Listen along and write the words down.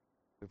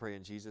We pray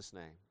in Jesus'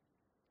 name.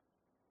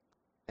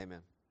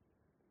 Amen.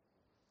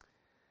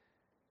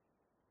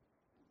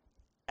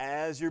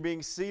 As you're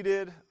being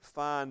seated,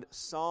 find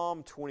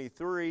Psalm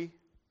 23.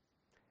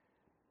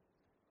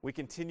 We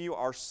continue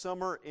our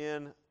summer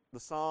in the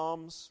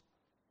Psalms.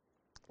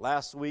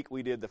 Last week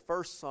we did the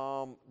first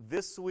Psalm.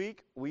 This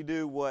week we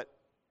do what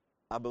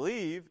I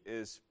believe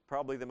is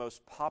probably the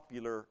most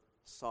popular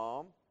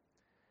Psalm,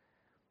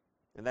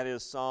 and that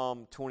is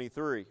Psalm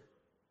 23.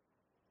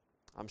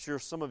 I'm sure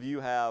some of you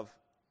have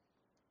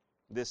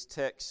this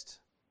text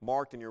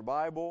marked in your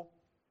Bible.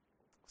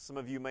 Some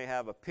of you may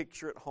have a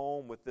picture at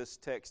home with this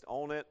text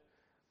on it.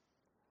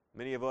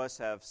 Many of us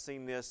have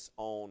seen this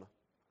on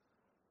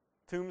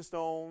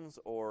tombstones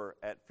or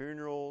at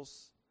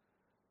funerals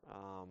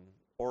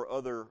or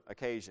other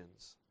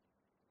occasions.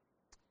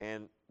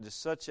 And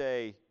just such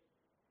a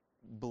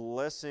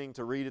blessing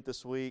to read it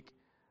this week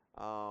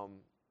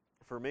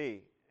for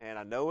me. And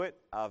I know it.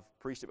 I've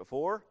preached it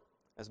before.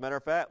 As a matter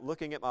of fact,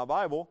 looking at my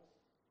Bible,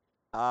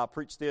 I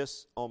preached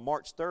this on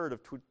March 3rd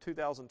of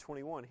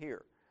 2021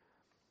 here.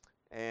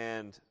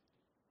 And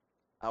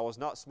I was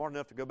not smart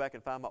enough to go back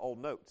and find my old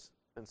notes.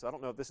 And so I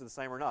don't know if this is the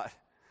same or not.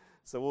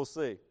 So we'll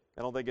see.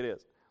 I don't think it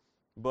is.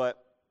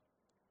 But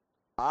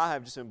I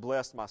have just been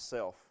blessed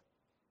myself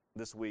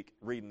this week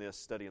reading this,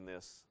 studying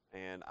this.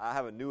 And I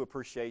have a new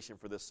appreciation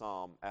for this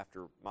psalm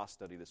after my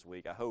study this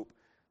week. I hope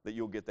that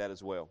you'll get that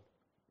as well.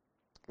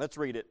 Let's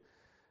read it.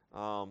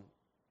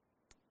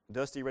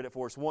 Dusty read it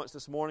for us once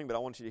this morning, but I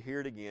want you to hear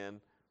it again.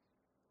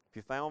 If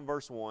you found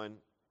verse 1,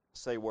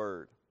 say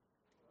word.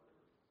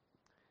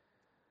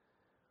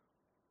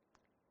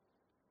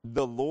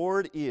 The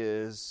Lord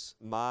is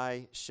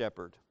my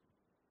shepherd.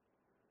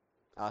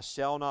 I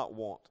shall not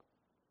want.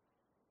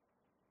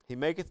 He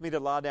maketh me to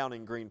lie down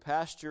in green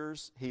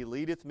pastures. He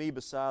leadeth me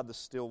beside the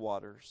still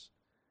waters.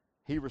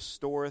 He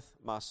restoreth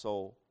my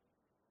soul.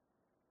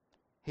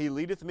 He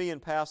leadeth me in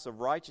paths of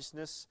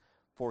righteousness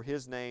for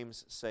His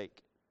name's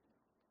sake.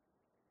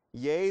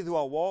 Yea, though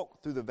I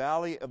walk through the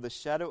valley of the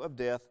shadow of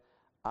death,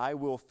 I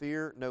will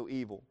fear no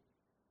evil.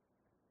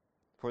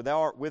 For Thou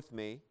art with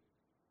me.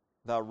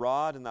 Thy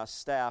rod and Thy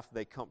staff,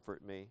 they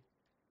comfort me.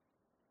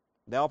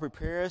 Thou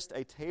preparest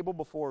a table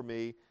before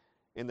me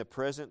in the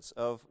presence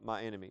of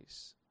my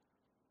enemies.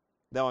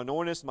 Thou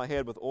anointest my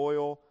head with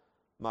oil,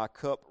 my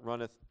cup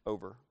runneth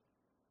over.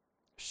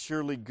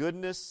 Surely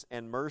goodness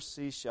and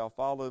mercy shall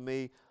follow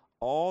me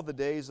all the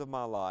days of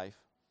my life,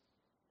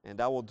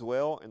 and I will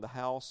dwell in the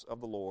house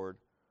of the Lord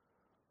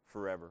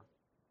forever.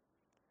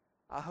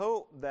 I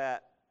hope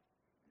that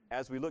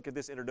as we look at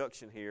this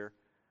introduction here,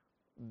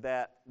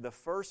 that the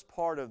first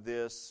part of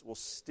this will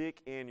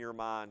stick in your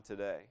mind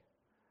today.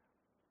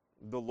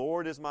 The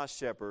Lord is my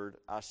shepherd,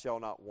 I shall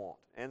not want.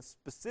 And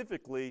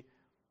specifically,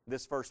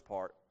 this first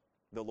part,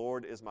 the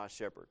Lord is my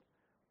shepherd.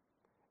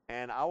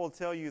 And I will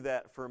tell you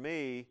that for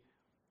me,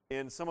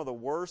 in some of the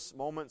worst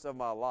moments of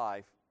my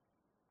life,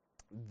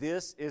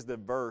 this is the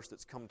verse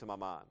that's come to my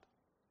mind.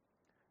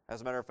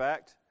 As a matter of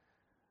fact,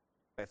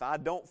 if I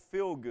don't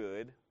feel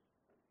good,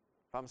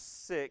 if I'm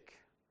sick,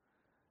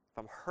 if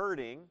I'm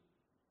hurting,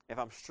 if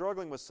I'm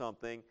struggling with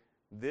something,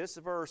 this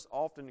verse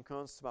often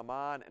comes to my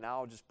mind, and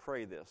I'll just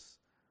pray this.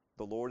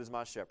 The Lord is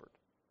my shepherd.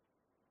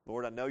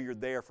 Lord, I know You're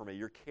there for me.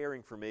 You're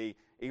caring for me,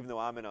 even though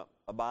I'm in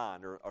a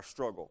bind or a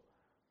struggle.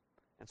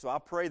 And so I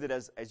pray that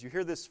as you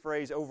hear this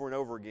phrase over and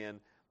over again,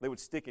 they would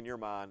stick in your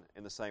mind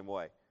in the same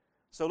way.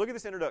 So look at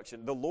this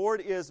introduction. The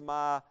Lord is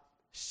my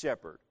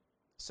shepherd.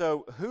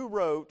 So who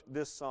wrote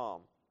this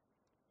psalm?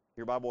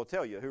 Your Bible will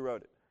tell you who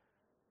wrote it.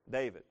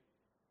 David.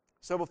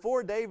 So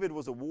before David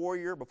was a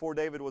warrior, before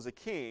David was a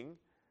king,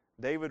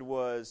 David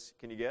was,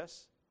 can you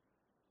guess?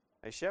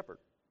 A shepherd.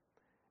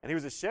 And he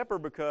was a shepherd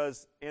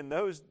because in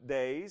those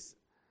days,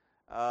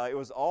 it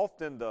was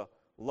often the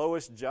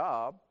lowest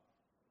job,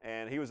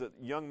 and he was a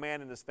young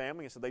man in his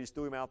family, and so they just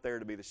threw him out there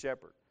to be the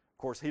shepherd. Of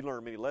course, he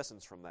learned many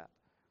lessons from that.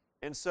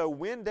 And so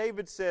when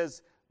David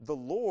says, the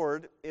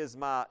Lord is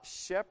my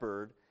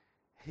shepherd,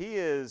 he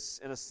is,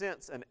 in a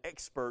sense, an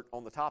expert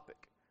on the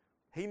topic.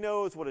 He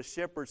knows what a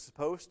shepherd's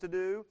supposed to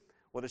do,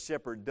 what a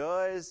shepherd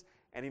does,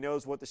 and he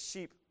knows what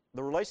the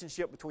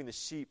relationship between the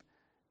sheep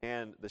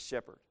and the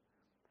shepherd.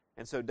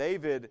 And so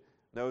David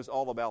knows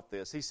all about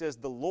this. He says,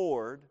 the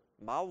Lord,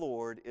 my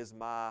Lord, is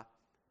my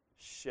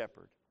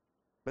shepherd.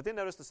 But then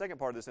notice the second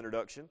part of this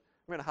introduction.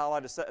 I'm going to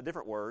highlight a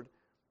different word.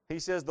 He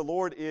says, the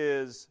Lord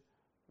is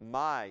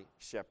my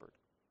shepherd.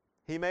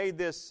 He made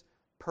this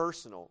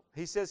personal.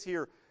 He says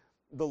here,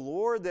 the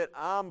Lord that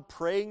I'm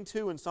praying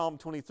to in Psalm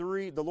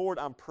 23, the Lord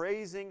I'm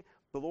praising,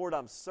 the Lord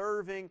I'm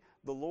serving,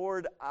 the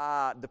Lord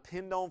I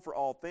depend on for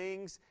all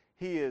things,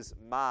 He is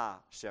my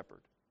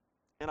shepherd.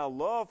 And I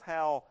love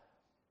how,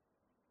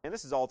 and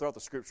this is all throughout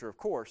the Scripture, of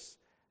course,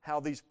 how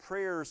these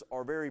prayers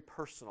are very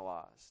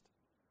personalized.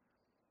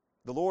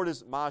 The Lord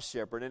is my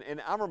shepherd.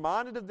 And I'm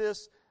reminded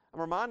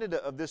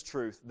of this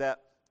truth, that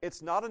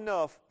it's not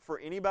enough for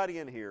anybody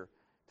in here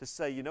to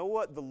say, you know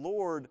what, the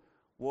Lord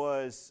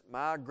was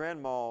my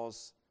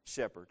grandma's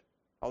shepherd.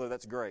 Although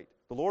that's great.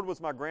 The Lord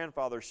was my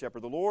grandfather's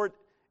shepherd. The Lord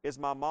is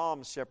my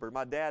mom's shepherd,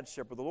 my dad's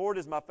shepherd. The Lord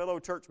is my fellow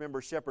church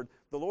member's shepherd.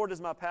 The Lord is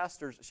my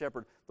pastor's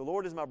shepherd. The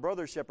Lord is my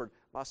brother's shepherd,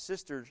 my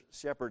sister's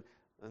shepherd.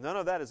 And none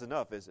of that is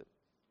enough, is it?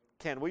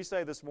 Can we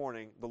say this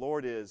morning, the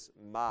Lord is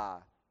my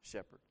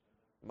shepherd?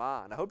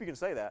 Mine. I hope you can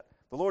say that.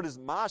 The Lord is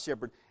my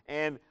shepherd.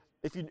 And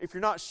if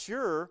you're not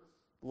sure,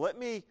 let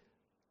me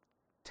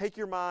take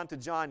your mind to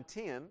John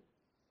 10,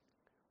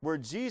 where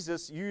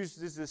Jesus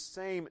uses this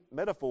same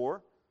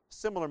metaphor,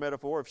 similar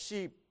metaphor of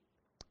sheep,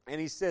 and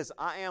he says,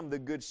 I am the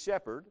good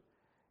shepherd.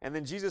 And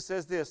then Jesus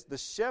says this, the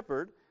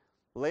shepherd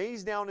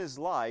lays down his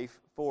life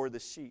for the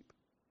sheep.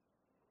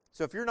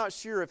 So if you're not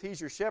sure if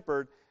he's your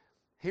shepherd,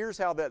 here's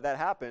how that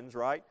happens,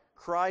 right?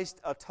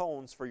 Christ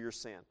atones for your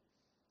sin.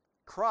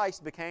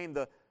 Christ became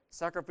the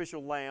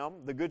sacrificial lamb,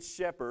 the good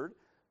shepherd,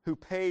 who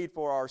paid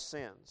for our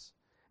sins.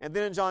 And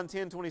then in John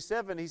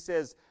 10:27, he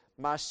says,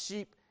 my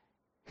sheep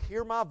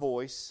hear my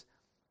voice,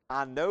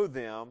 I know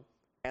them,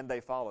 and they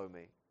follow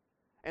me.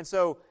 And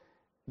so,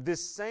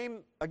 this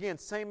same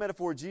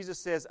metaphor, Jesus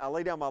says, I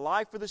lay down my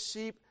life for the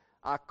sheep,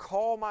 I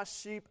call my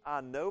sheep,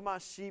 I know my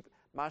sheep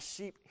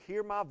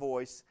hear my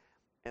voice,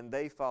 and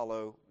they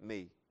follow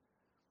me.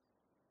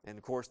 And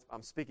of course,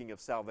 I'm speaking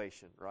of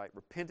salvation, right?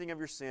 Repenting of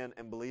your sin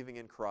and believing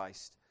in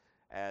Christ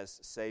as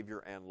Savior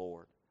and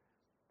Lord.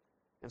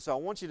 And so I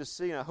want you to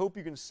see, and I hope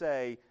you can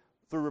say,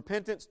 through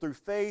repentance, through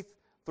faith,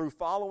 through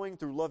following,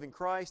 through loving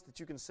Christ, that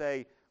you can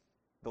say,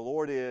 the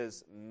Lord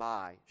is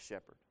my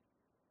shepherd.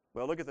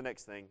 Well, look at the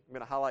next thing. I'm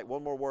going to highlight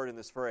one more word in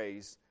this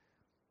phrase.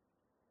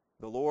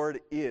 The Lord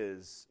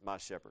is my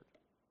shepherd.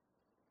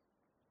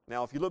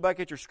 Now, if you look back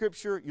at your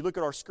scripture, you look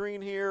at our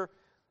screen here,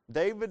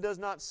 David does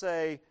not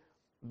say,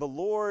 the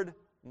Lord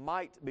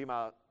might be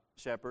my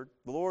shepherd.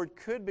 The Lord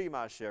could be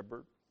my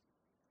shepherd.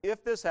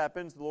 If this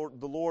happens, the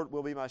Lord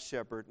will be my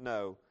shepherd.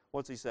 No.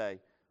 What's he say?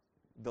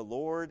 The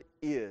Lord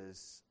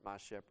is my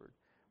shepherd.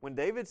 When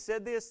David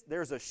said this,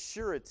 there's a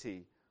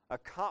surety, a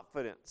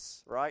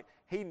confidence, right?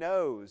 He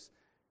knows.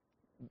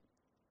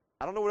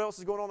 I don't know what else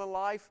is going on in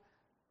life.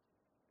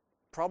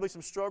 Probably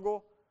some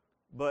struggle.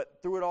 But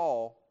through it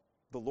all,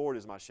 the Lord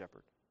is my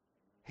shepherd.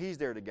 He's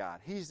there to guide.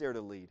 He's there to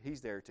lead.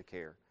 He's there to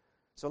care.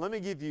 So let me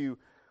give you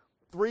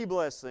 3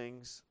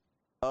 blessings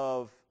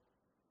of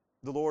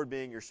the Lord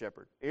being your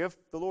shepherd. If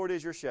the Lord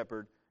is your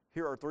shepherd,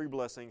 here are 3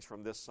 blessings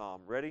from this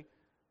psalm. Ready?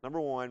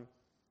 Number 1,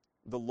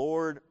 the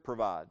Lord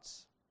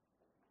provides.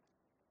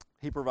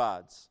 He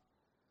provides.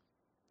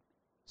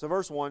 So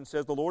verse 1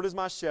 says, the Lord is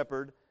my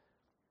shepherd,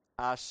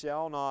 I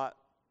shall not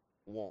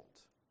want.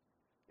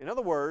 In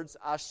other words,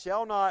 I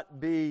shall not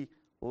be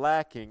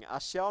lacking. I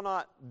shall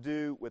not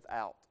do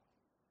without.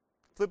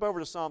 Flip over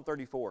to Psalm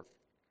 34.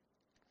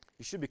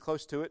 You should be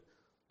close to it.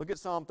 Look at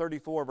Psalm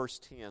 34, verse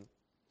 10.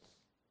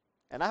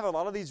 And I have a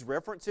lot of these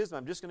references, and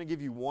I'm just going to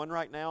give you one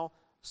right now.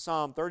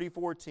 Psalm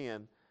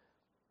 34:10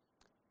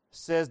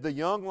 says, the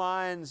young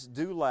lions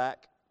do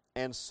lack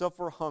and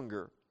suffer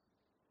hunger,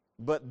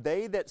 but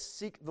they that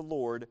seek the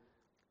Lord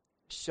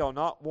shall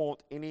not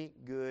want any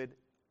good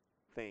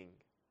thing.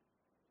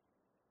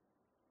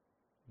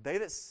 They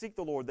that seek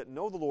the Lord, that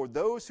know the Lord,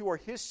 those who are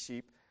His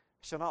sheep,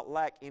 shall not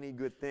lack any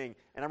good thing.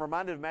 And I'm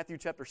reminded of Matthew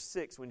chapter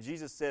 6 when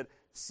Jesus said,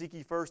 seek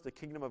ye first the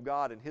kingdom of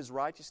God and His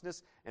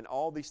righteousness, and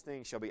all these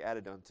things shall be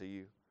added unto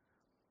you.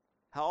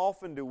 How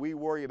often do we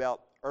worry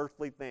about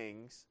earthly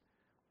things,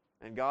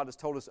 and God has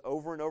told us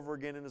over and over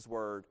again in His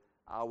Word,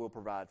 I will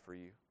provide for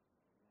you.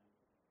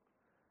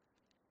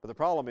 But the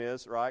problem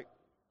is, right,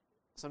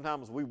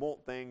 sometimes we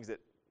want things that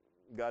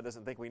God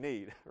doesn't think we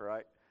need,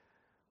 right?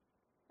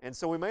 And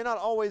so we may not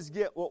always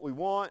get what we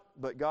want,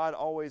 but God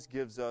always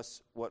gives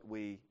us what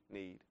we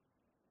need.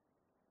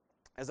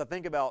 As I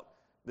think about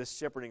this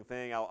shepherding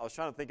thing, I was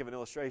trying to think of an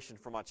illustration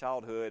from my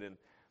childhood, and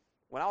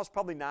when I was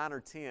probably 9 or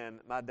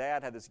 10, my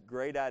dad had this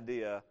great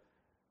idea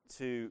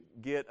to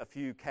get a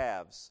few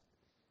calves.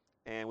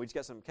 And we just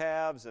got some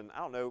calves, and I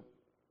don't know,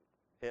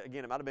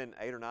 again, it might have been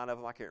 8 or 9 of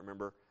them, I can't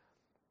remember.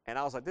 And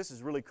I was like, this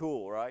is really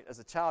cool, right? As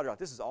a child, you're like,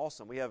 this is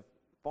awesome. We have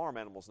farm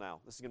animals now.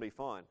 This is going to be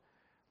fun.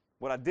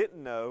 What I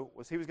didn't know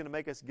was he was going to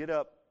make us get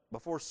up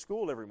before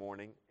school every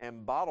morning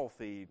and bottle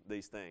feed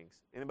these things.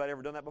 Anybody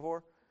ever done that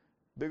before?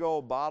 Big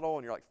old bottle,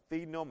 and you're like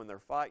feeding them, and they're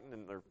fighting,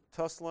 and they're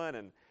tussling,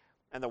 and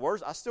the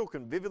worst, I still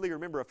can vividly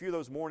remember a few of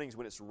those mornings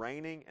when it's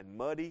raining and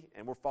muddy,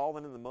 and we're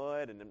falling in the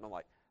mud, and I'm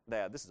like,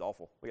 Dad, this is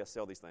awful. We got to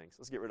sell these things.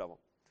 Let's get rid of them.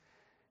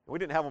 And we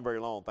didn't have them very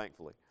long,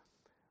 thankfully.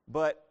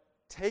 But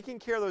taking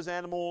care of those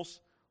animals,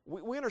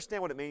 we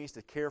understand what it means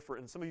to care for,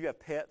 and some of you have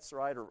pets,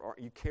 right, or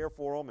you care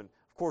for them, and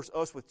of course,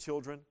 us with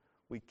children,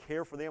 we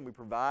care for them, we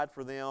provide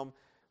for them.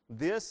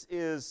 This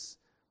is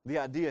the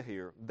idea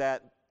here,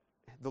 that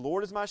the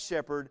Lord is my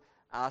shepherd,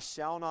 I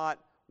shall not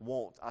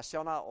want, I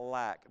shall not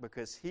lack,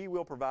 because He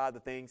will provide the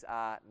things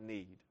I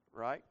need,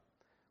 right?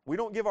 We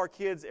don't give our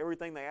kids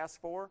everything they ask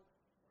for.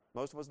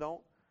 Most of us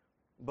don't.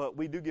 But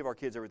we do give our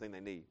kids everything they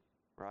need,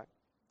 right?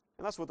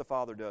 And that's what the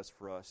Father does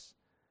for us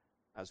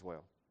as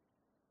well.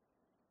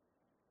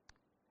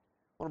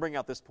 I want to bring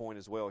out this point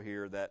as well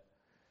here, that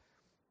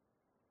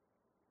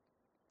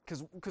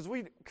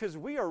because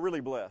we are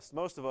really blessed.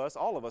 Most of us,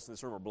 all of us in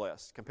this room are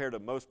blessed compared to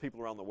most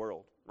people around the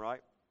world,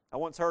 right? I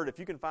once heard if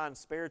you can find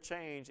spare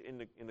change in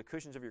the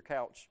cushions of your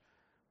couch,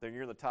 then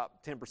you're in the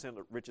top 10% of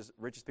the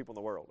richest people in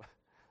the world,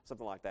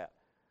 something like that.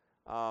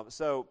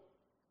 So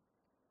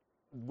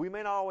we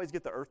may not always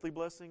get the earthly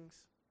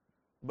blessings,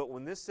 but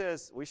when this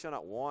says we shall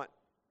not want,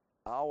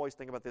 I always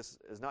think about this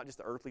as not just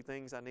the earthly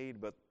things I need,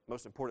 but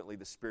most importantly,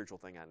 the spiritual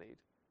thing I need,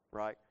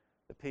 right?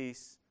 The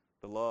peace,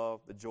 the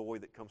love, the joy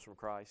that comes from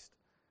Christ.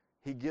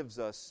 He gives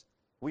us,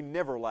 we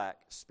never lack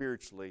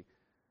spiritually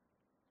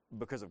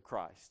because of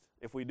Christ.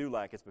 If we do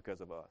lack, it's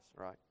because of us,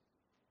 right?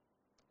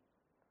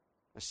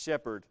 A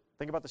shepherd,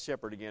 think about the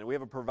shepherd again. We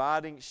have a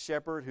providing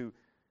shepherd who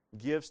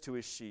gives to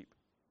his sheep.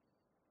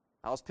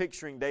 I was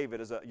picturing David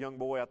as a young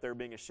boy out there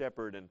being a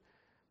shepherd, and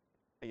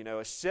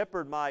a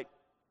shepherd might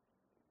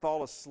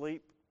fall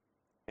asleep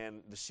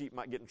and the sheep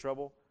might get in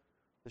trouble.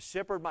 The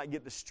shepherd might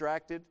get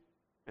distracted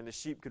and the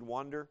sheep could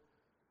wander.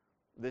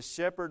 The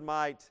shepherd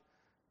might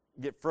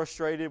get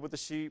frustrated with the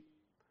sheep.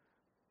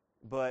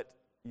 But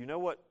you know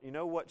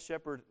what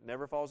shepherd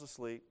never falls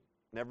asleep,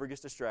 never gets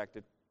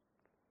distracted,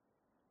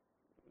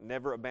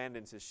 never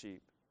abandons his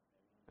sheep.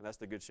 And that's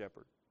the good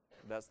shepherd.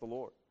 That's the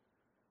Lord.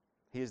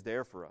 He is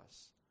there for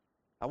us.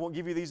 I won't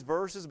give you these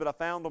verses, but I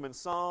found them in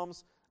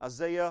Psalms,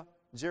 Isaiah,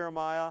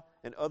 Jeremiah,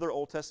 and other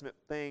Old Testament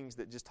things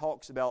that just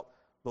talks about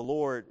the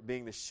Lord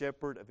being the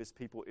shepherd of His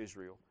people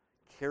Israel,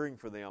 caring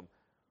for them,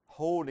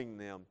 holding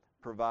them,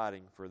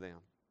 providing for them.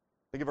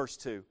 Look at verse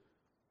 2.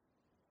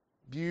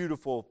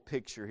 Beautiful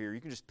picture here.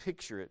 You can just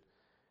picture it.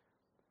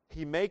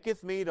 He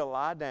maketh me to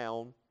lie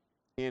down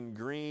in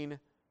green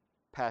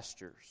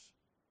pastures.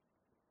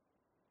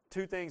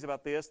 Two things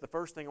about this. The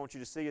first thing I want you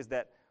to see is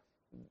that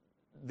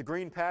the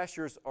green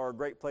pastures are a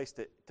great place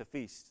to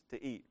feast,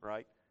 to eat,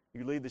 right?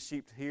 You lead the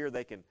sheep here,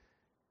 they can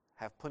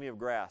have plenty of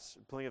grass,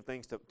 plenty of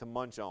things to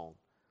munch on.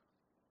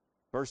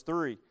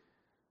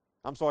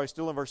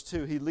 Still in verse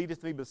 2, He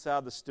leadeth me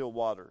beside the still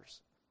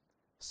waters.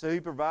 So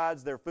He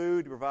provides their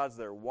food, He provides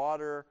their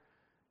water,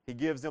 He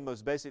gives them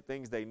those basic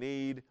things they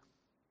need.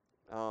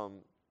 How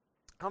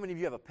many of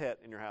you have a pet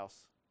in your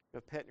house? You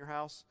have a pet in your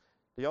house?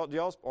 Do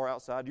y'all or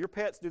outside? Do your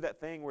pets do that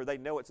thing where they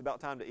know it's about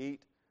time to eat,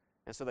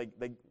 and so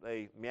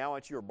they meow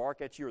at you or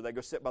bark at you, or they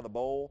go sit by the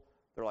bowl?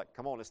 They're like,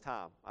 come on, it's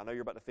time. I know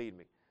you're about to feed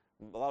me.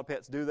 A lot of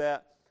pets do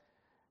that.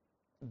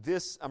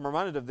 I'm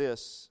reminded of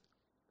this.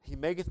 He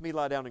maketh me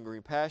lie down in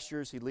green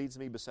pastures. He leads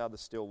me beside the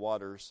still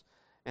waters.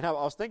 And I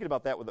was thinking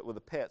about that with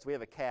the pets. We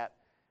have a cat,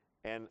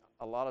 and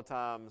a lot of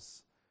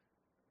times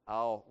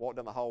I'll walk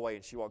down the hallway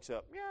and she walks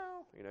up,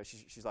 meow.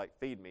 She's like,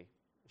 feed me.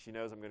 She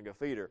knows I'm going to go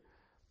feed her.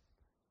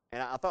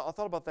 And I thought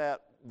about that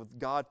with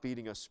God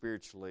feeding us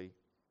spiritually.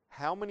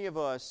 How many of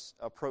us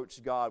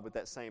approach God with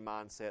that same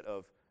mindset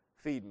of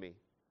feed me?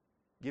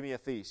 Give me a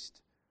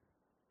feast.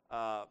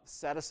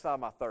 Satisfy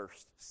my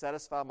thirst.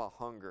 Satisfy my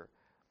hunger.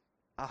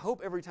 I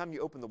hope every time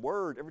you open the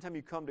Word, every time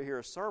you come to hear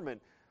a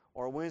sermon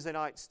or a Wednesday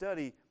night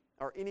study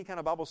or any kind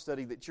of Bible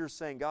study, that you're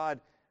saying,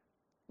 God,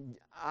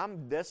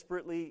 I'm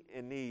desperately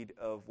in need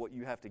of what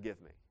you have to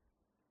give me.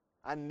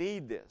 I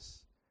need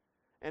this.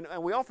 And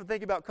we often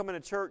think about coming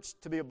to church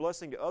to be a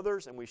blessing to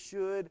others, and we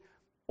should,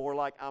 or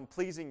like I'm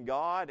pleasing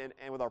God and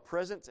with our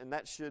presence, and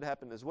that should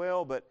happen as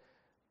well. But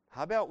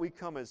how about we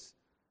come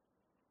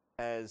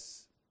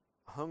as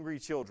hungry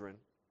children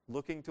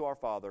looking to our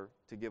Father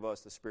to give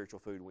us the spiritual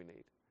food we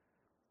need?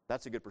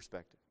 That's a good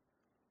perspective.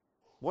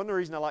 One of the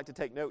reasons I like to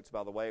take notes,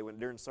 by the way,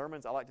 during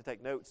sermons, I like to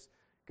take notes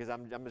because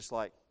I'm just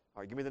like,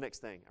 all right, give me the next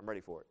thing. I'm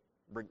ready for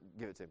it.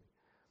 Give it to me.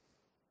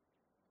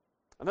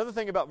 Another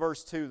thing about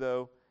verse 2,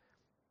 though,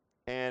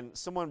 and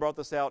someone brought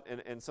this out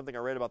in something I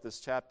read about this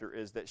chapter,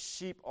 is that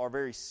sheep are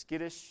very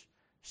skittish.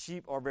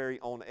 Sheep are very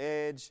on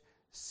edge.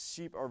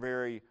 Sheep are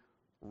very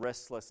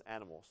restless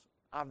animals.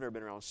 I've never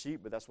been around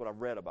sheep, but that's what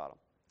I've read about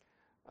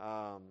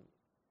them.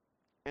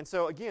 And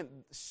so, again,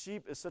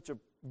 sheep is such a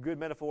good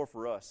metaphor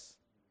for us.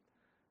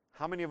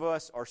 How many of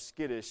us are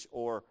skittish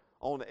or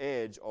on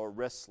edge or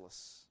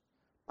restless?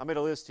 I made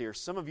a list here.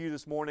 Some of you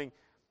this morning,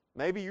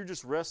 maybe you're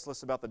just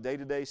restless about the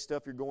day-to-day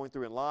stuff you're going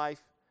through in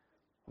life.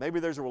 Maybe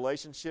there's a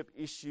relationship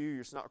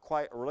issue.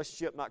 A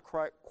relationship not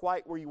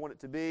quite where you want it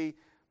to be.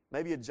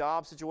 Maybe a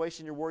job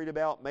situation you're worried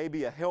about.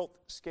 Maybe a health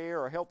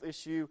scare or a health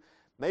issue.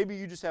 Maybe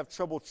you just have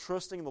trouble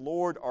trusting the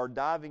Lord or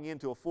diving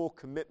into a full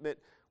commitment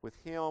with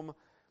Him.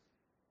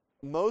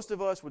 Most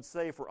of us would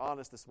say, if we're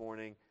honest this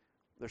morning,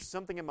 there's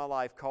something in my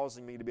life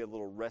causing me to be a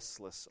little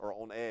restless or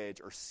on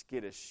edge or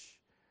skittish.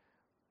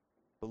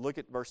 But look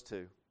at verse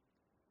 2.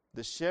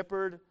 The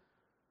shepherd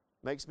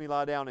makes me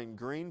lie down in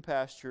green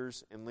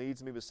pastures and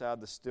leads me beside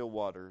the still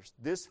waters.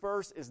 This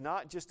verse is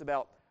not just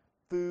about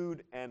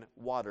food and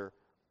water.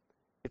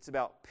 It's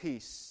about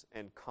peace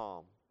and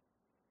calm.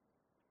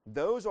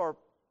 Those are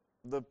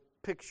the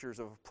pictures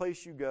of a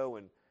place you go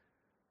and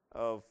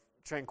of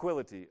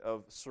tranquility,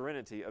 of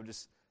serenity, of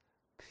just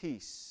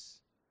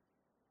peace.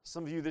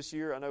 Some of you this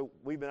year, I know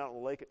we've been out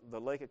on the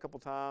lake a couple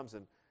times,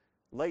 and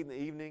late in the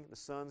evening, the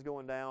sun's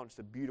going down. Just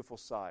a beautiful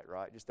sight,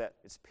 right? Just that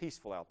it's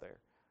peaceful out there.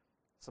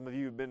 Some of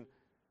you have been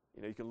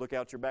You can look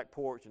out your back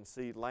porch and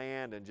see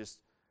land, and just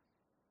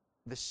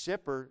the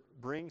shepherd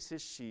brings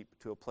his sheep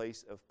to a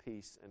place of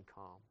peace and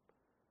calm.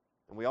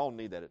 And we all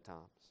need that at times.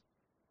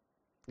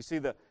 You see,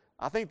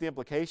 I think the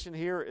implication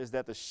here is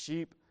that the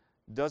sheep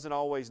doesn't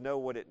always know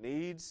what it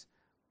needs,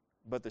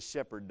 but the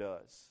shepherd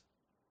does.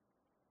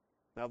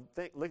 Now,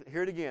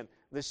 hear it again.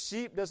 The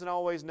sheep doesn't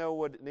always know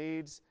what it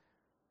needs,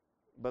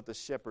 but the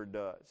shepherd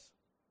does.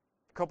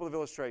 A couple of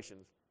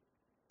illustrations.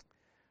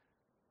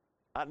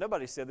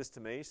 Nobody said this to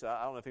me, so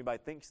I don't know if anybody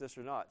thinks this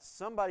or not.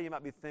 Somebody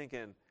might be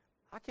thinking,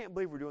 I can't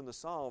believe we're doing the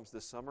Psalms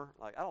this summer.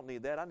 Like, I don't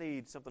need that. I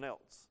need something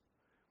else.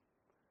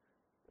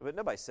 But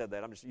nobody said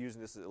that. I'm just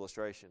using this as an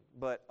illustration.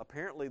 But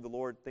apparently the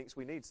Lord thinks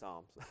we need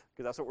Psalms,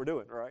 because that's what we're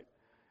doing, right?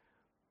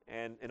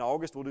 And in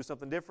August we'll do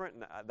something different,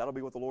 and that'll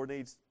be what the Lord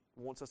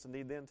wants us to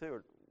need then too,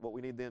 or what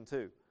we need then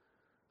too.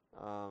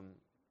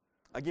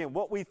 Again,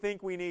 what we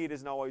think we need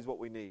isn't always what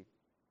we need,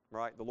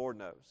 right? The Lord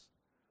knows.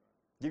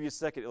 I'll give you a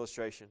second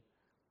illustration.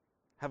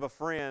 Have a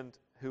friend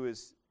who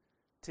is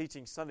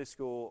teaching Sunday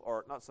school,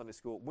 or not Sunday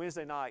school,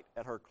 Wednesday night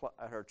at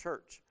her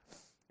church.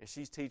 And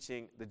she's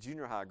teaching the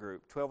junior high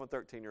group, 12 and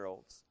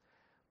 13-year-olds.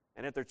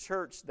 And at their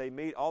church,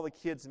 all the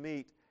kids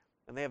meet,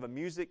 and they have a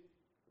music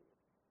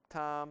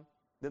time.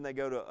 Then they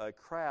go to a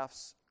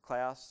crafts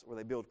class where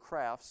they build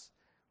crafts.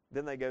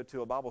 Then they go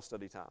to a Bible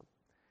study time.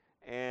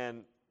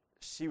 And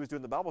she was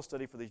doing the Bible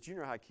study for these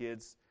junior high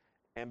kids.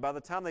 And by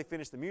the time they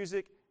finished the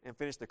music and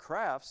finished the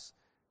crafts,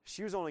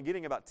 she was only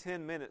getting about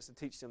 10 minutes to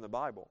teach them the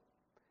Bible.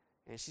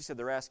 And she said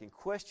they're asking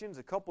questions.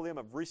 A couple of them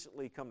have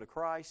recently come to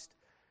Christ.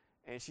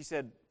 And she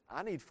said,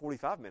 I need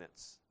 45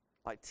 minutes.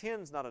 Like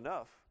 10's not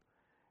enough.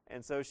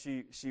 And so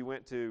she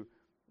went to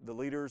the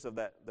leaders of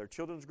their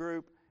children's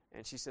group,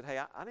 and she said, hey,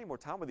 I need more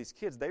time with these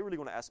kids. They really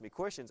want to ask me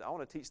questions. I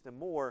want to teach them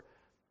more.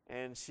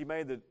 And she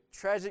made the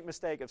tragic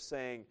mistake of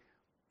saying,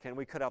 can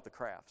we cut out the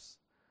crafts?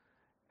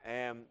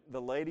 And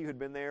the lady who's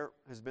been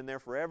there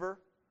forever,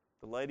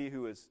 the lady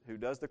who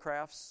does the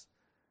crafts,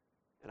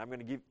 and I'm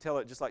going to tell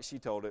it just like she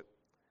told it,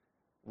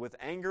 with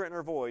anger in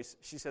her voice,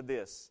 she said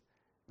this,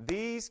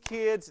 these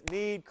kids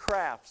need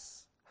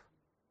crafts.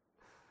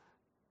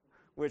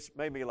 Which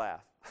made me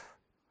laugh.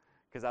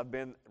 Because I've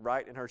been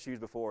right in her shoes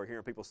before,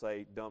 hearing people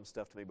say dumb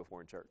stuff to me before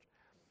in church.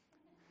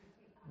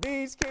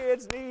 These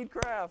kids need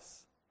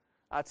crafts.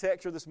 I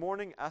texted her this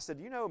morning. I said,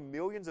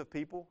 millions of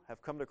people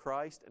have come to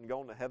Christ and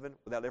gone to heaven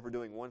without ever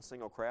doing one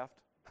single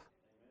craft?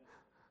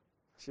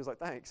 She was like,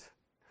 thanks.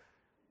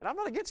 And I'm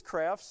not against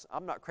crafts.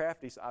 I'm not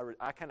crafty, so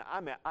I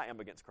am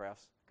against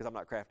crafts because I'm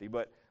not crafty.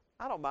 But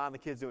I don't mind the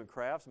kids doing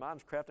crafts.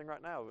 Mine's crafting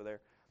right now over there.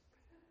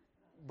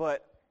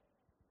 But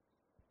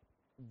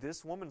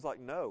this woman's like,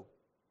 no,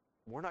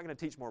 we're not going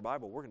to teach more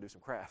Bible. We're going to do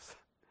some crafts.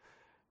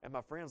 And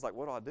my friend's like,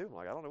 what do I do? I'm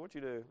like, I don't know what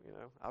you do.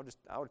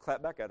 I would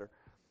clap back at her.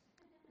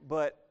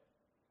 But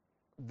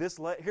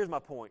here's my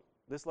point.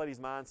 This lady's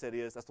mindset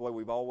is that's the way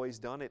we've always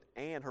done it.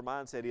 And her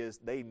mindset is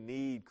they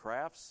need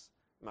crafts.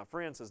 My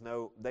friend says,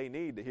 no, they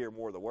need to hear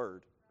more of the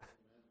Word.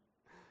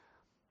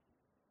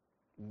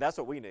 That's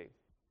what we need.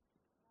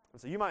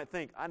 And so you might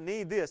think, I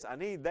need this, I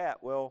need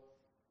that. Well,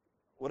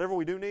 whatever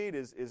we do need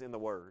is in the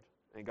Word,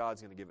 and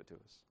God's going to give it to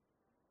us.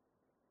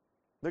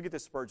 Look at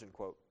this Spurgeon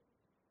quote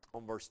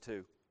on verse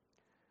 2.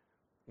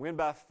 When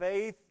by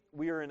faith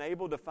we are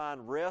enabled to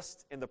find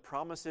rest in the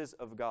promises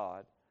of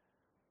God,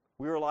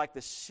 we are like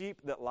the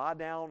sheep that lie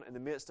down in the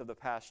midst of the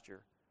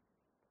pasture.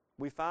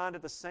 We find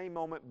at the same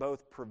moment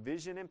both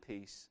provision and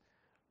peace,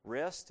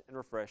 rest and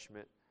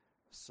refreshment,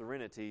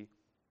 serenity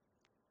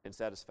and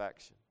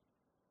satisfaction.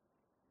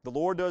 The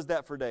Lord does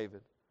that for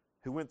David,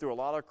 who went through a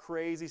lot of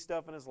crazy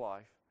stuff in his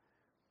life.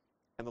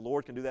 And the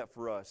Lord can do that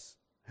for us,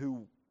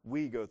 who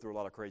we go through a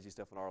lot of crazy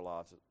stuff in our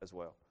lives as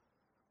well.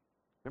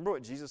 Remember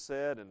what Jesus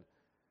said? And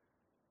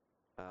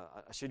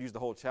I should use the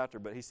whole chapter,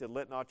 but he said,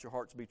 let not your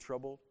hearts be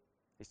troubled.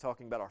 He's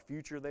talking about our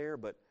future there,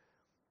 but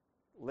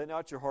let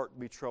not your heart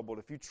be troubled.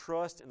 If you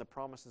trust in the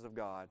promises of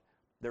God,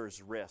 there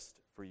is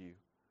rest for you.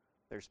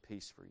 There's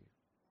peace for you.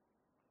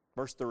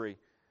 Verse 3,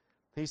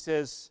 he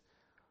says,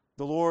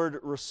 the Lord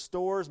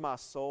restores my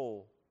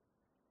soul.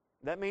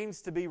 That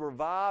means to be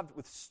revived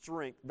with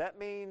strength. That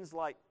means,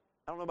 like,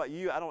 I don't know about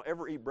you, I don't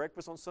ever eat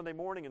breakfast on Sunday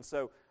morning, and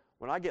so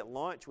when I get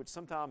lunch, which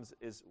sometimes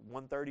is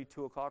 1:30,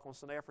 2 o'clock on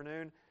Sunday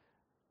afternoon,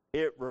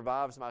 it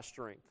revives my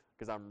strength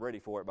because I'm ready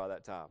for it by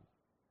that time.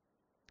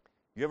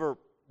 You ever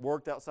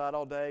worked outside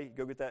all day, you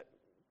go get that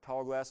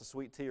tall glass of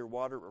sweet tea or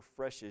water, it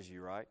refreshes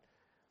you, right?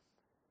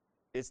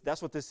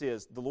 That's what this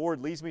is. The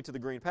Lord leads me to the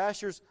green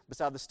pastures,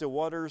 beside the still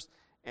waters,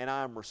 and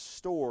I am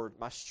restored.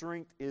 My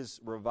strength is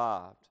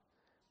revived.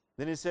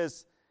 Then it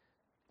says,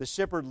 the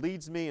shepherd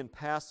leads me in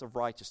paths of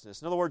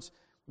righteousness. In other words,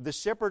 the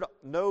shepherd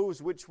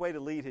knows which way to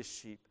lead his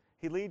sheep.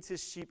 He leads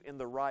his sheep in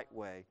the right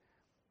way,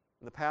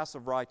 in the paths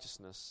of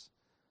righteousness.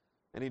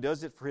 And he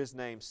does it for his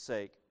name's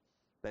sake,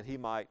 that he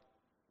might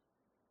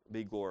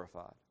be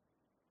glorified.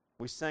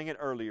 We sang it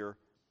earlier,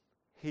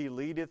 he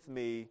leadeth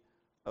me,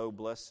 O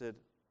blessed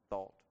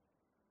thought.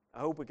 I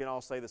hope we can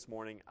all say this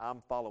morning,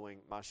 I'm following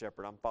my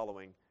shepherd. I'm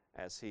following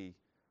as he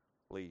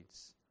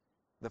leads.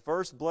 The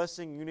first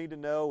blessing you need to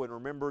know and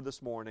remember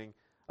this morning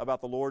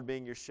about the Lord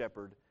being your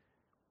shepherd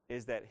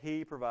is that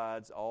He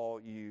provides all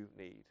you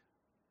need.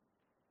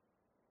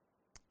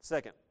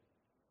 Second,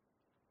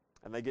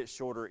 and they get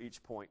shorter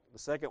each point. The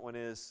second one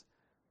is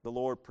the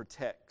Lord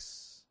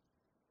protects.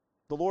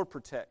 The Lord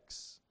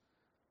protects.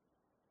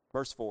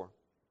 Verse 4.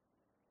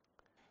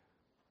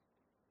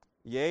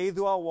 Yea,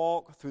 though I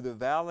walk through the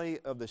valley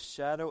of the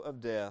shadow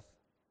of death,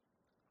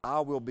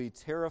 I will be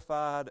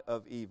terrified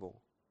of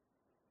evil.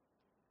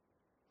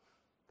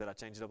 Did I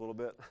change it up a little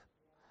bit?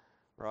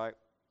 Right?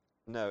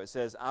 No, it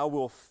says, I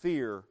will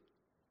fear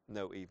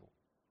no evil.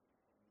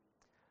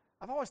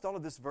 I've always thought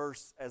of this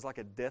verse as like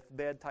a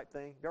deathbed type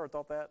thing. You ever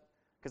thought that?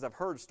 Because I've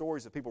heard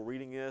stories of people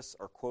reading this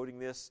or quoting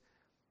this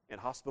in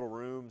hospital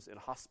rooms, in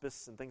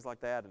hospice and things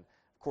like that. And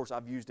of course,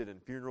 I've used it in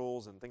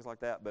funerals and things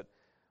like that.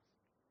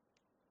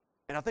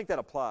 And I think that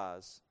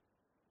applies.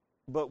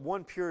 But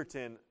one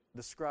Puritan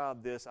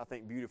described this, I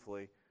think,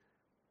 beautifully.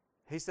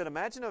 He said,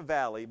 imagine a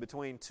valley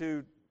between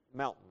two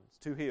mountains,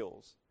 two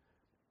hills.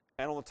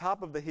 And on the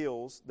top of the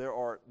hills,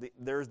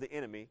 there's the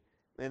enemy.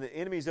 And the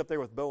enemy's up there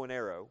with bow and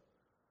arrow,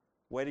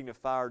 waiting to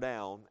fire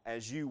down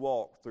as you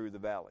walk through the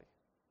valley.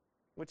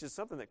 Which is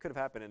something that could have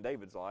happened in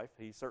David's life.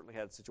 He certainly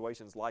had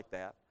situations like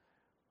that.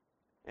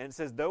 And it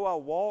says, though I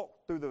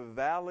walk through the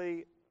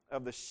valley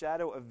of the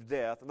shadow of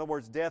death, in other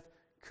words, death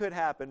could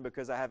happen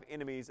because I have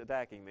enemies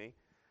attacking me.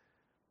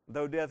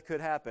 Though death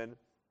could happen,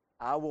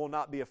 I will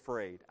not be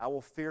afraid. I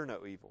will fear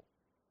no evil.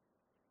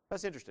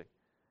 That's interesting.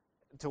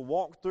 To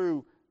walk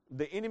through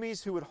the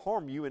enemies who would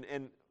harm you,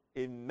 and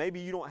maybe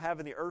you don't have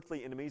any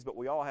earthly enemies, but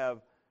we all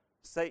have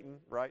Satan,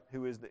 right,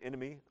 who is the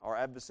enemy, our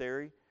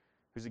adversary,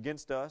 who's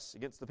against us,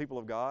 against the people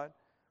of God.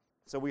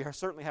 So we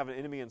certainly have an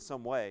enemy in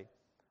some way.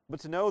 But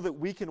to know that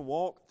we can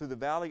walk through the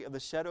valley of the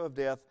shadow of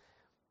death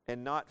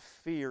and not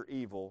fear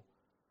evil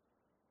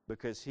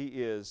because He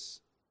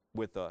is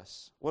with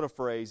us. What a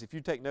phrase. If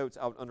you take notes,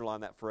 I would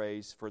underline that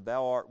phrase, for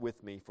thou art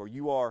with me, for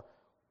you are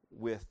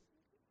with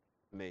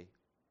me.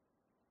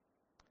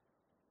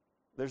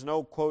 There's an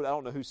old quote, I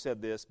don't know who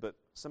said this, but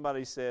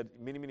somebody said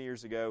many, many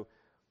years ago,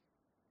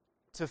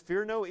 to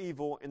fear no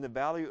evil in the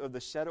valley of the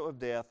shadow of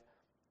death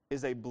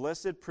is a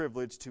blessed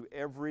privilege to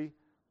every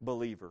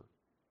believer.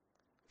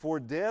 For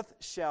death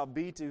shall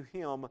be to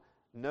him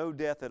no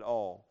death at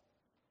all,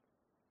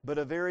 but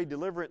a very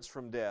deliverance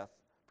from death,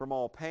 from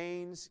all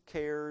pains,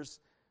 cares,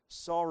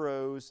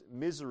 sorrows,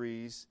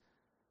 miseries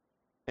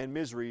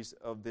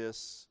of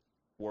this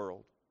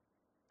world.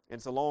 And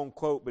it's a long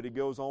quote, but he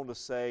goes on to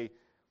say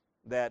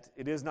that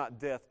it is not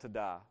death to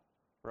die,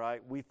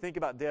 right? We think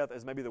about death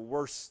as maybe the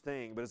worst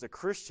thing, but as a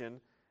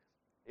Christian,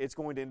 it's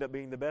going to end up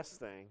being the best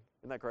thing.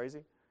 Isn't that crazy?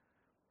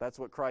 That's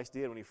what Christ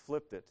did when He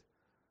flipped it.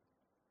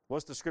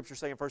 What's the Scripture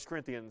say in 1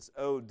 Corinthians?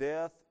 O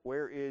death,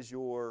 where is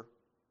your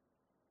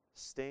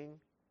sting?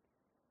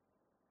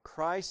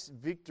 Christ's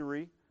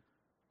victory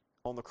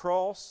on the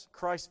cross,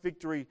 Christ's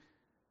victory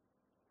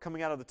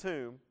coming out of the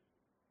tomb,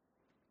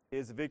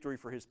 is a victory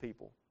for His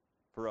people,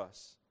 for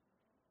us.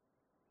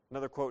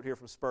 Another quote here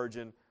from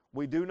Spurgeon,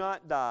 we do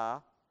not die,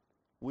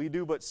 we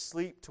do but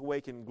sleep to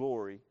wake in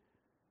glory.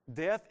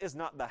 Death is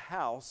not the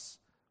house,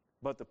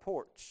 but the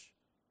porch.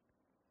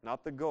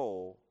 Not the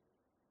goal,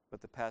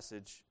 but the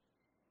passage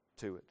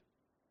to it.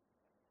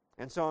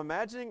 And so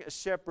imagining a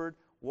shepherd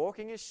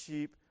walking his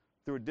sheep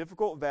through a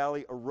difficult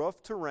valley, a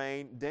rough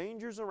terrain,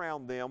 dangers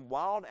around them,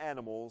 wild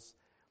animals,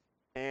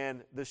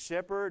 and the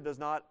shepherd does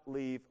not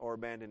leave or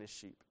abandon his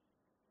sheep.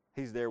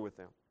 He's there with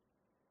them.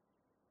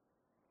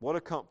 What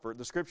a comfort.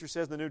 The Scripture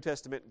says in the New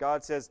Testament,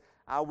 God says,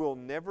 I will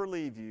never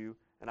leave you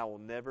and I will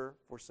never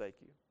forsake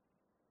you.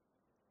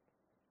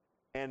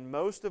 And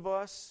most of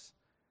us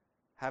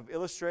have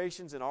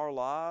illustrations in our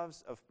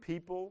lives of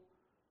people,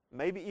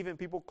 maybe even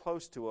people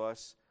close to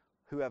us,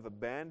 who have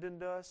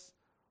abandoned us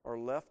or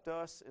left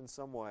us in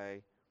some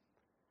way.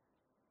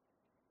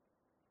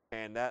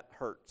 And that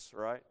hurts,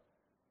 right?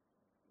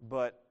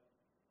 But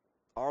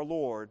our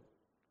Lord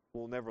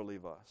will never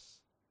leave us,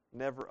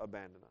 never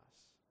abandon us.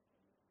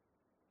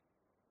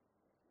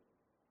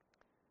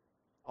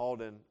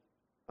 Alden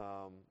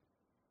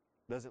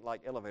doesn't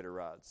like elevator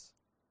rides.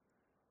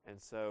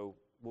 And so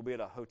we'll be at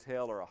a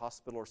hotel or a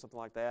hospital or something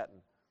like that,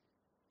 and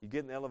you get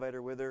in the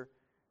elevator with her,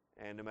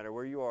 and no matter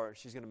where you are,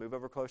 she's going to move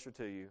over closer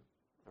to you,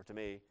 or to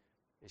me,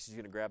 and she's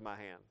going to grab my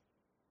hand.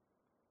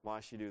 Why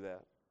does she do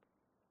that?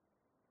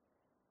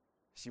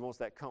 She wants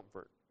that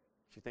comfort.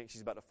 She thinks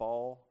she's about to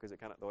fall, because it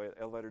kind of the way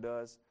the elevator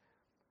does.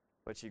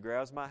 But she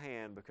grabs my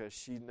hand because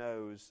she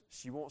knows,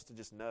 she wants to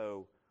just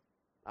know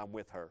I'm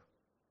with her,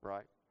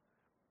 right?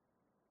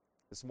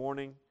 This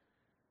morning,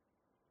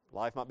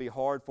 life might be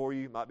hard for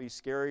you, might be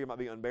scary, it might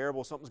be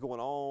unbearable, something's going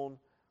on.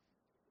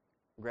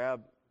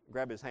 Grab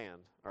His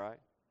hand, all right?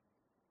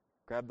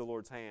 Grab the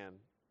Lord's hand.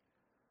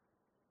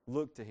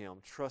 Look to Him,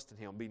 trust in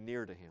Him, be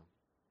near to Him.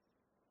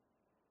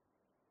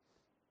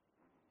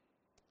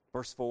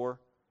 Verse 4,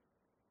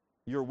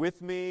 you're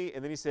with me,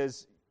 and then he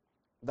says,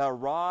 thy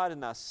rod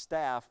and thy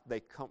staff, they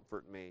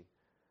comfort me.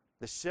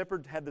 The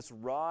shepherd had this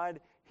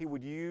rod he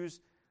would use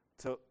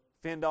to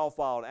fend off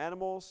wild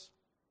animals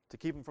to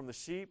keep them from the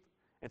sheep.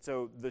 And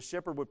so the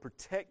shepherd would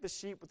protect the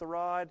sheep with the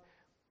rod.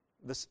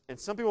 And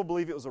some people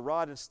believe it was a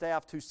rod and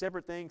staff, two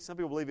separate things. Some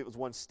people believe it was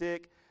one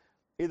stick.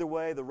 Either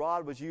way, the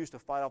rod was used to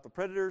fight off the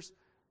predators.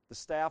 The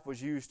staff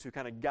was used to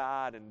kind of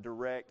guide and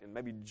direct and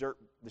maybe jerk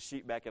the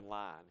sheep back in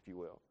line, if you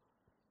will.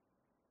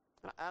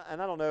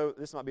 And I don't know,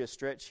 this might be a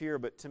stretch here,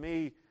 but to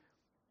me,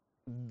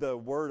 the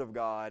Word of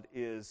God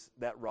is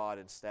that rod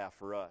and staff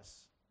for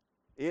us.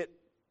 It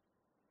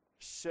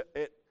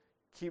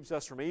keeps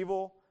us from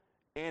evil,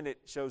 and it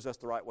shows us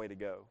the right way to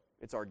go.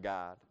 It's our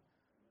guide.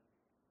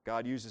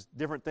 God uses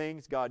different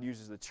things. God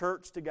uses the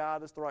church to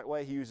guide us the right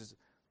way. He uses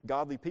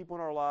godly people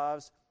in our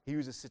lives. He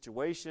uses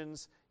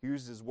situations. He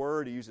uses His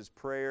Word. He uses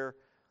prayer.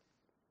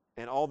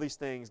 And all these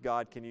things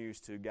God can use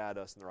to guide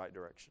us in the right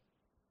direction.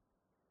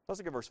 Let's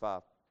look at verse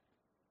 5.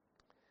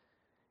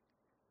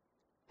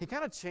 He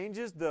kind of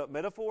changes the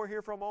metaphor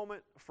here for a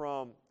moment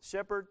from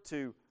shepherd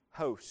to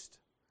host.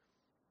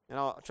 And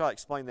I'll try to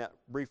explain that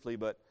briefly,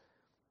 but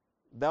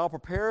Thou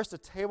preparest a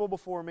table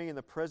before me in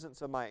the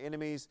presence of my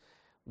enemies.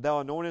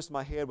 Thou anointest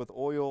my head with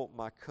oil,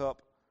 my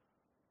cup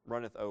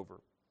runneth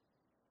over.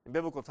 In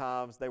biblical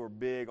times, they were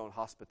big on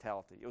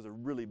hospitality. It was a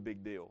really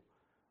big deal.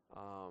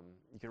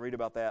 You can read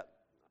about that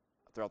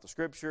throughout the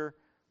Scripture.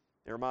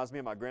 It reminds me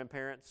of my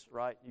grandparents,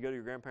 right? You go to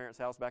your grandparents'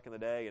 house back in the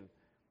day, and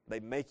they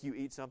make you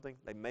eat something.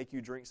 They make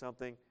you drink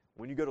something.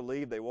 When you go to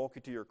leave, they walk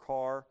you to your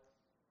car.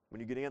 When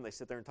you get in, they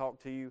sit there and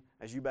talk to you.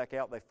 As you back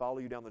out, they follow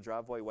you down the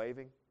driveway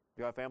waving.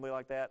 You have a family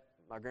like that?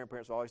 My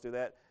grandparents would always do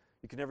that.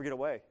 You could never get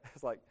away.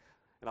 It's like,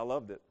 and I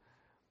loved it.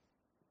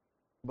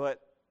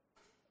 But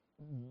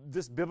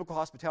this biblical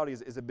hospitality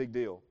is a big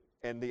deal.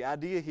 And the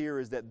idea here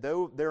is that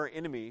though there are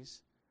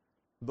enemies,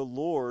 the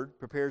Lord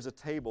prepares a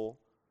table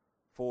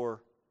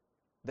for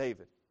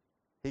David.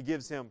 He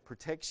gives him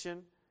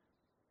protection,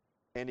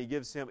 and He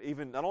gives him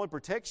even not only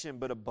protection,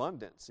 but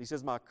abundance. He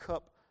says, my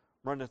cup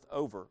runneth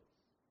over.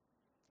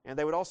 And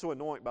they would also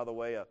anoint, by the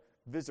way, a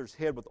visitor's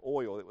head with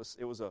oil.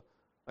 It was a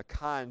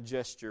kind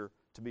gesture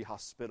to be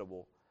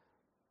hospitable.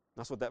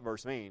 That's what that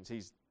verse means.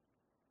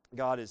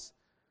 God is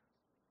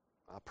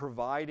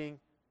providing,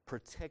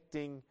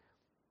 protecting,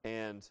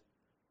 and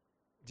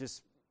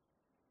just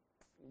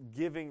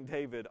giving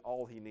David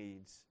all he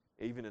needs,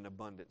 even in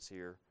abundance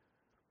here,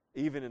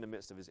 even in the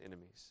midst of his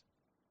enemies.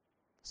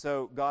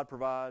 So God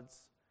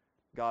provides,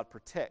 God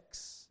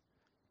protects.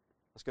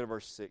 Let's go to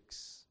verse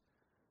 6.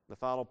 The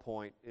final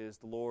point is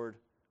the Lord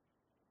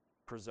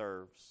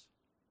preserves.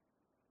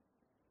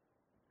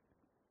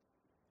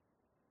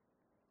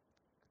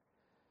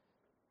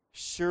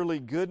 Surely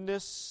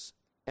goodness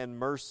and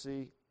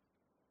mercy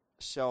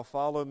shall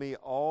follow me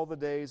all the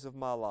days of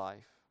my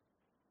life.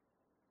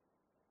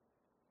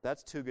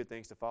 That's two good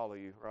things to follow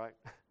you, right?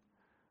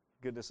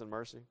 Goodness and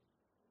mercy.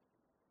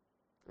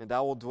 And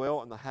I will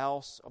dwell in the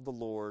house of the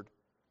Lord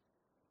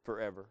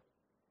forever.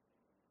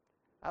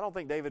 I don't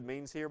think David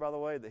means here, by the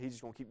way, that he's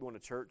just going to keep going to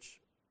church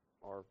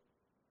or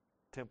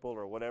temple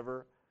or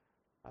whatever.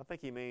 I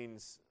think he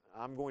means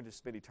I'm going to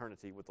spend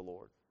eternity with the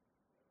Lord.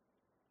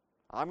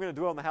 I'm going to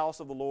dwell in the house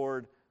of the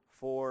Lord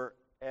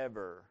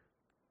forever.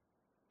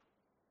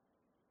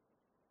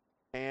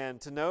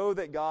 And to know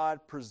that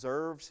God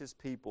preserves His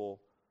people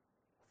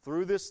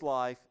through this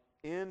life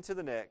into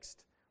the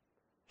next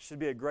should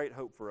be a great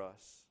hope for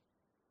us,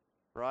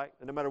 right?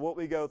 And no matter what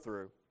we go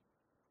through,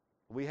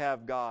 we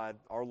have God,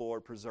 our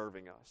Lord,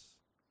 preserving us.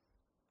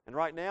 And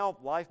right now,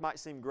 life might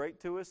seem great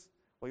to us.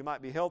 We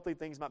might be healthy,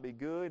 things might be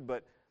good,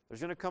 but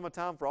there's going to come a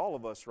time for all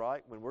of us,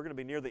 right, when we're going to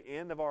be near the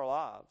end of our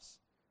lives.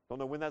 Don't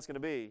know when that's going to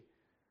be.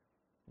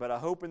 But I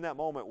hope in that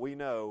moment we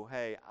know,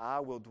 hey, I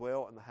will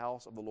dwell in the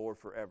house of the Lord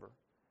forever.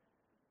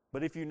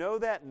 But if you know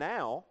that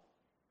now,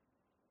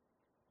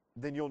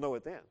 then you'll know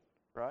it then,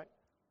 right?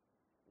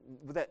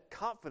 With that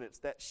confidence,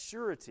 that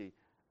surety,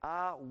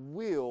 I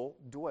will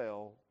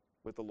dwell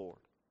with the Lord.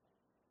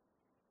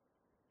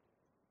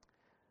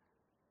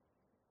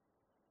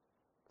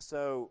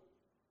 So,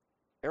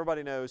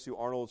 everybody knows who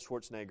Arnold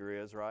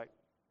Schwarzenegger is, right?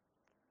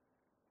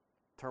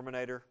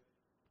 Terminator.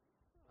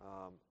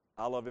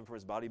 I love him from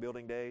his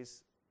bodybuilding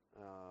days.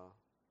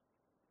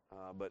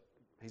 But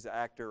he's an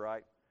actor,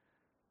 right?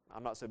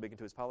 I'm not so big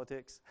into his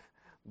politics.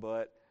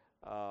 But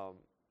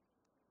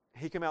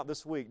he came out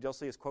this week. Did y'all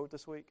see his quote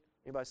this week?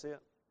 Anybody see it?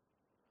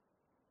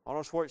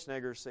 Arnold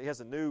Schwarzenegger, he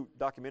has a new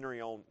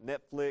documentary on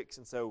Netflix,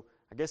 and so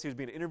I guess he was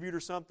being interviewed or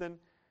something,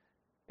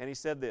 and he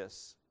said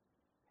this: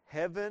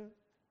 heaven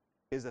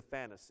is a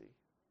fantasy,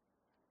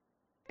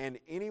 and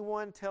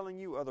anyone telling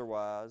you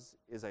otherwise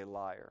is a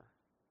liar.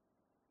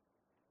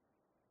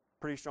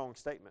 Pretty strong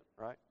statement,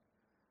 right?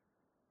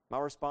 My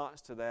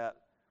response to that,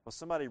 well,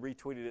 somebody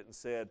retweeted it and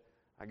said,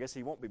 I guess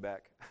he won't be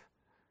back,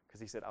 because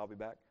he said, I'll be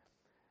back.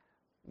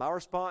 My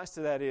response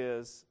to that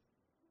is,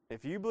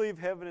 if you believe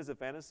heaven is a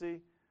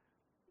fantasy,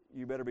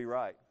 you better be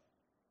right.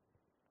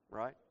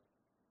 Right?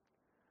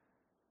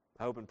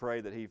 I hope and pray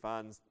that he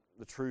finds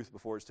the truth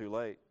before it's too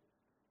late.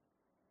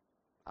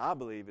 I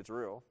believe it's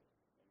real.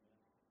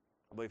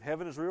 I believe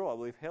heaven is real. I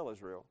believe hell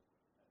is real.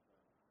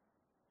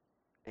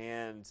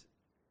 And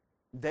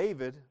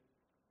David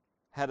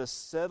had a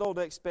settled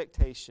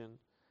expectation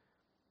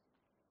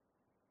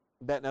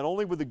that not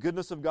only would the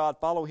goodness of God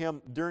follow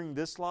him during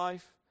this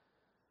life,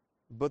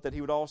 but that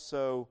he would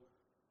also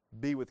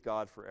be with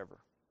God forever.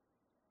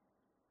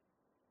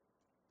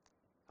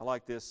 I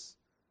like this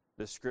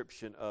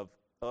description of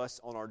us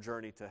on our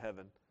journey to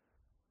heaven.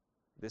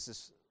 This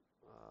is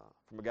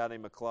from a guy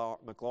named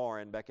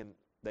McLaurin back in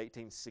the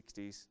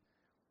 1860s.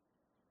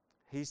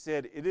 He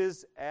said, "It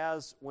is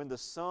as when the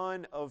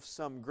son of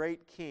some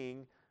great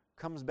king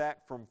comes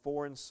back from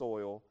foreign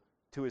soil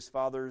to his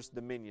father's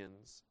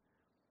dominions,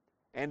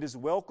 and is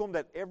welcomed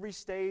at every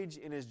stage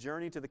in his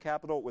journey to the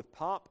capital with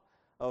pomp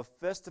of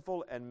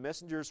festival and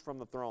messengers from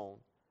the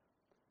throne,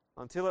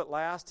 until at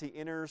last he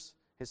enters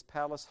his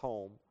palace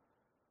home,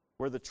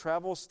 where the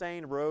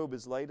travel-stained robe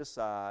is laid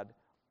aside,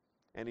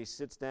 and he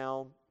sits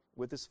down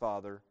with his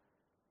father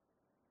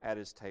at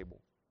his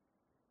table."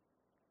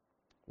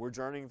 We're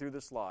journeying through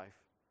this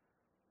life,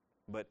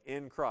 but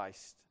in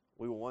Christ,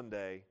 we will one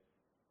day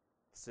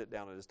sit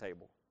down at his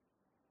table.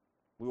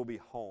 We will be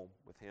home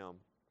with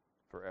him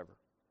forever.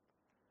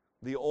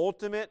 The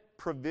ultimate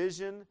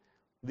provision,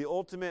 the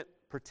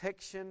ultimate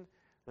protection,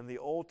 and the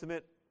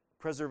ultimate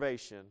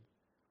preservation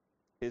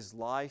is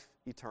life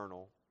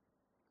eternal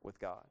with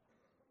God.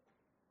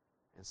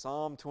 In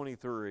Psalm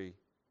 23,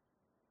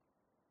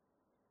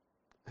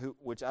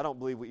 which I don't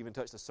believe we even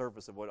touched the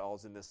surface of what all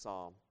is in this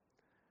psalm.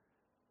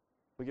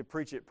 We could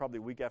preach it probably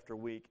week after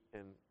week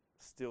and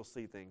still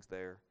see things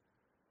there.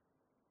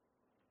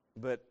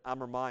 But I'm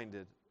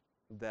reminded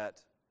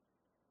that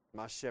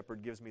my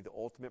shepherd gives me the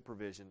ultimate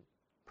provision,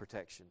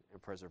 protection,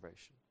 and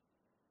preservation.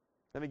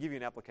 Let me give you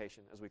an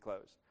application as we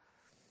close.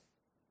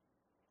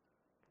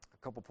 A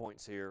couple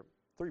points here.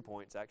 3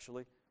 points,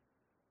 actually.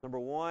 Number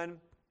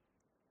 1,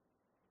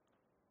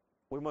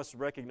 we must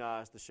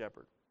recognize the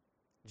shepherd.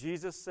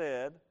 Jesus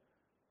said,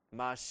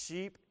 "My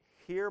sheep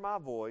hear my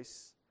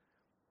voice,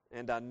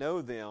 and I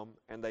know them,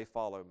 and they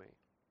follow me."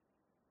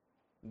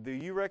 Do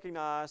you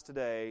recognize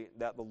today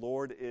that the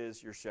Lord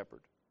is your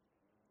shepherd?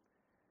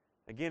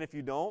 Again, if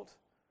you don't,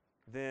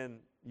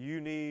 then you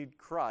need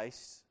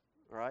Christ,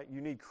 all right?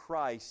 You need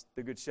Christ,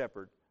 the Good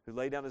Shepherd, who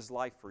laid down his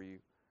life for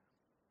you.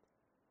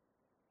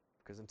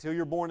 Because until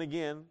you're born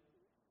again,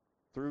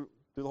 through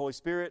the Holy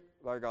Spirit,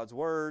 by God's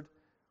Word,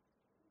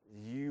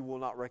 you will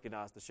not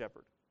recognize the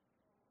shepherd.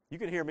 You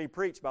can hear me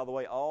preach, by the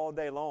way, all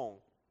day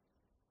long.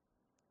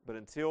 But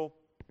until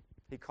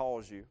he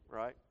calls you,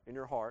 right, in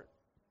your heart,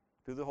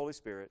 through the Holy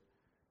Spirit,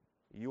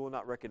 you will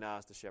not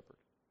recognize the shepherd.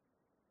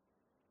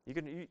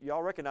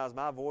 Y'all recognize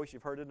my voice,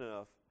 you've heard it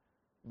enough,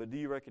 but do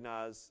you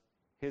recognize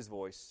his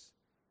voice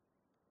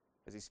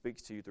as he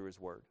speaks to you through his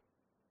word?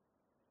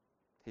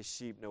 His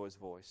sheep know his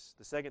voice.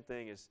 The second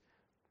thing is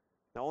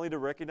not only to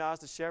recognize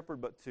the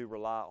shepherd, but to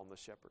rely on the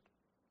shepherd.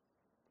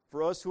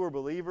 For us who are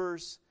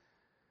believers,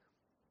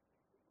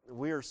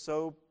 we are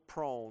so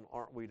prone,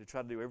 aren't we, to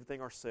try to do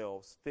everything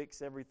ourselves,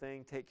 fix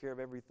everything, take care of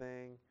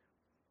everything.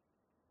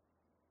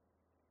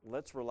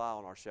 Let's rely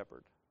on our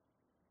shepherd.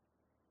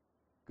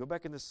 Go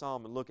back in this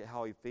psalm and look at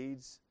how he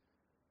feeds.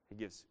 He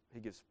gives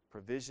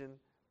provision.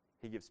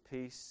 He gives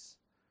peace.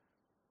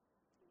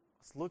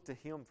 Let's look to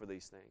him for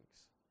these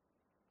things.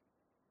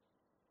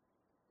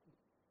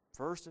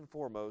 First and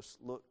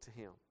foremost, look to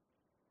him.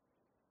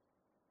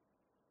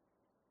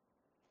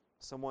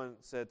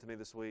 Someone said to me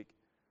this week,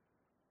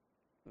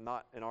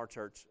 not in our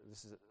church,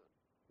 it's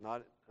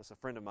a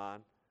friend of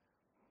mine,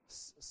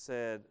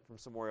 said from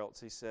somewhere else,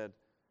 he said,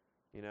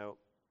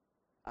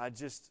 I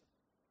just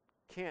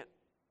can't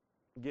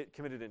get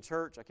committed in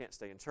church. I can't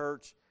stay in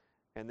church.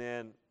 And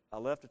then I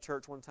left a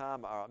church one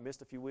time. I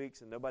missed a few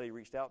weeks, and nobody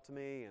reached out to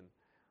me,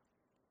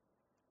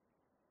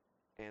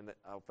 and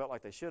I felt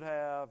like they should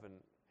have.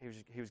 And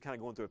he was kind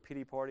of going through a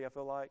pity party, I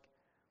feel like.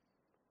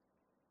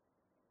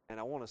 And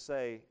I would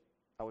say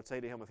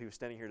to him, if he was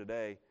standing here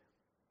today,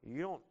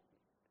 you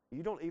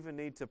don't even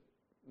need to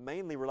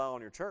mainly rely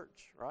on your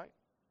church, right?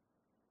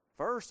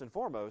 First and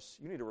foremost,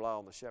 you need to rely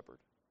on the shepherd.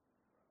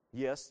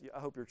 Yes, I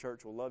hope your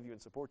church will love you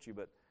and support you,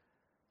 but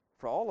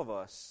for all of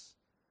us,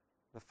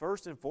 the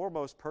first and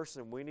foremost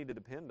person we need to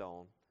depend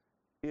on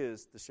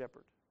is the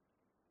shepherd.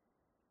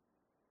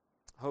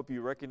 I hope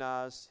you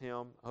recognize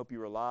him. I hope you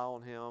rely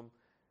on him.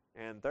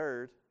 And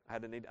third, I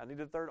need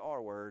a third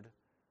R word,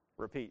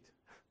 repeat.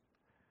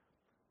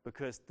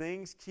 Because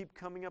things keep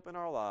coming up in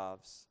our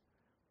lives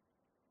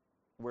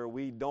where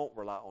we don't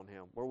rely on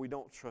him, where we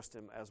don't trust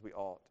him as we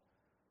ought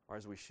or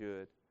as we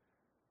should.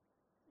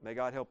 May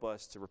God help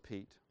us to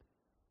repeat.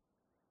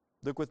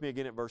 Look with me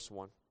again at verse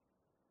 1.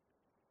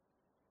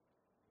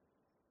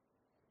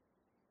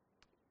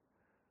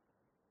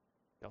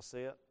 Y'all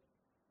see it?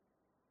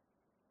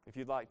 If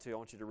you'd like to, I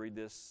want you to read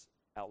this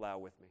out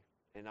loud with me.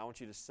 And I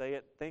want you to say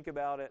it, think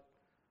about it.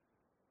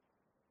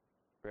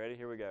 Ready?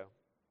 Here we go.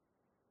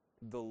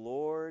 The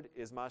Lord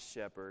is my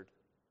shepherd,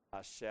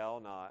 I shall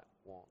not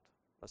want.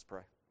 Let's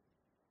pray.